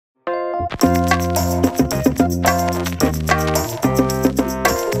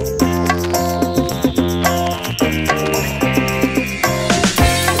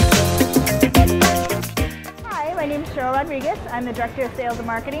I'm the Director of Sales and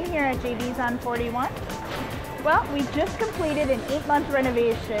Marketing here at JV's on 41. Well, we just completed an 8-month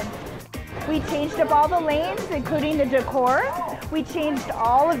renovation. We changed up all the lanes, including the decor. We changed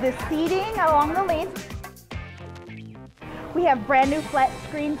all of the seating along the lanes. We have brand new flat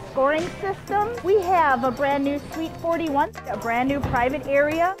screen scoring system. We have a brand new Suite 41, a brand new private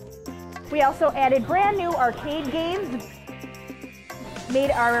area. We also added brand new arcade games,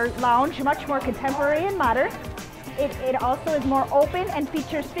 made our lounge much more contemporary and modern. It also is more open and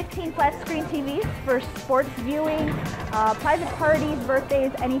features 15 flat screen TVs for sports viewing, private parties,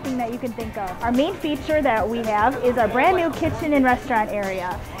 birthdays, anything that you can think of. Our main feature that we have is our brand new kitchen and restaurant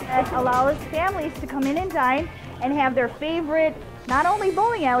area. It allows families to come in and dine and have their favorite, not only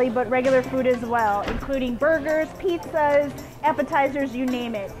bowling alley, but regular food as well, including burgers, pizzas, appetizers, you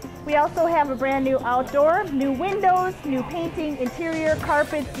name it. We also have a brand new outdoor, new windows, new painting, interior,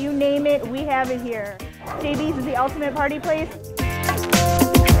 carpets, you name it, we have it here. JV's is the ultimate party place.